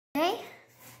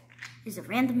is a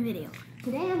random video.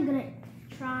 Today I'm gonna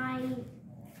try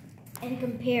and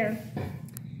compare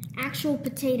actual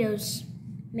potatoes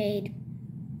made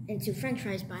into French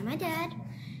fries by my dad.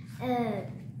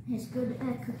 He's good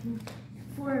at cooking.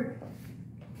 For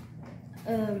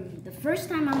the first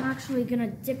time, I'm actually gonna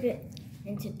dip it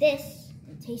into this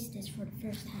and taste this for the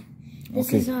first time.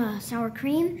 This is sour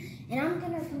cream, and I'm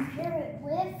gonna compare it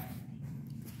with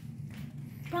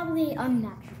probably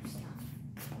unnatural stuff.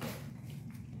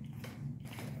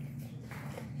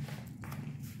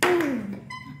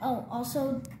 Oh,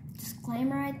 also,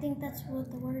 disclaimer, I think that's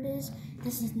what the word is.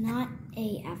 This is not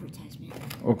a advertisement.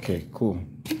 Okay, cool.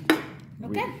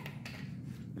 Okay.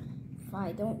 If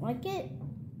I don't like it,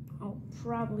 I'll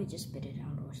probably just spit it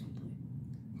out or something.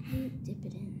 Dip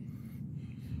it in.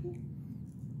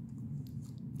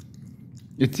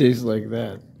 It tastes like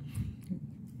that.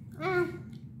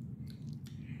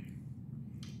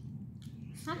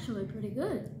 It's actually pretty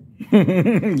good.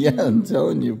 Yeah, I'm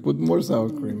telling you, put more sour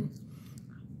cream.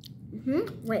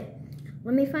 Wait,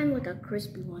 let me find like a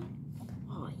crispy one.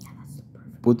 Oh yeah, that's the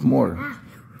perfect. Put more.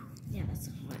 Yeah, that's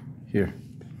the one. Here.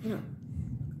 Yeah.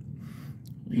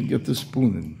 You get the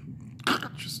spoon and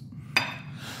just.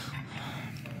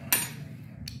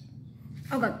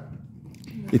 Okay.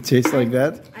 It tastes like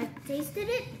that? I tasted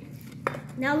it.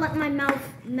 Now let my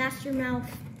master mouth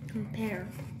compare.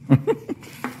 I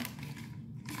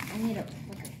need a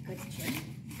good chip.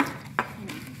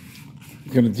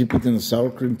 You're gonna dip it in the sour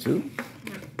cream too?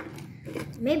 No.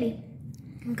 Maybe.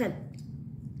 Okay.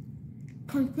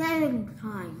 Comparing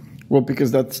time. Well,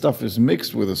 because that stuff is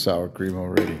mixed with the sour cream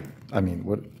already. I mean,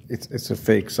 what? It's a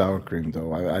fake sour cream,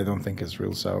 though. I don't think it's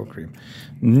real sour cream.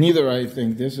 Neither I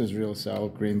think this is real sour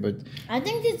cream, but I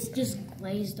think it's just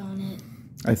glazed on it.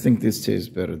 I think this tastes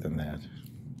better than that.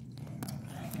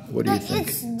 What do you think?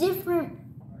 It's different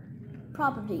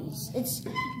properties.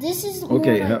 This is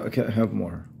Okay, more like, have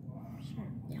more. Sure,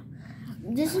 yeah.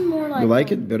 This is more like. You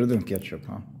like it better than ketchup,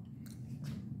 huh?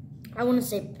 I want to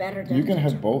say better than. You can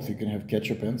have both. You can have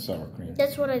ketchup and sour cream.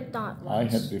 That's what I thought. I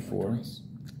had before.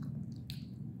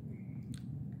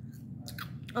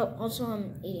 Oh, also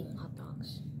I'm eating hot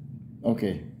dogs.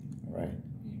 Okay, all right.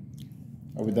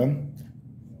 Are we done?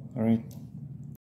 All right.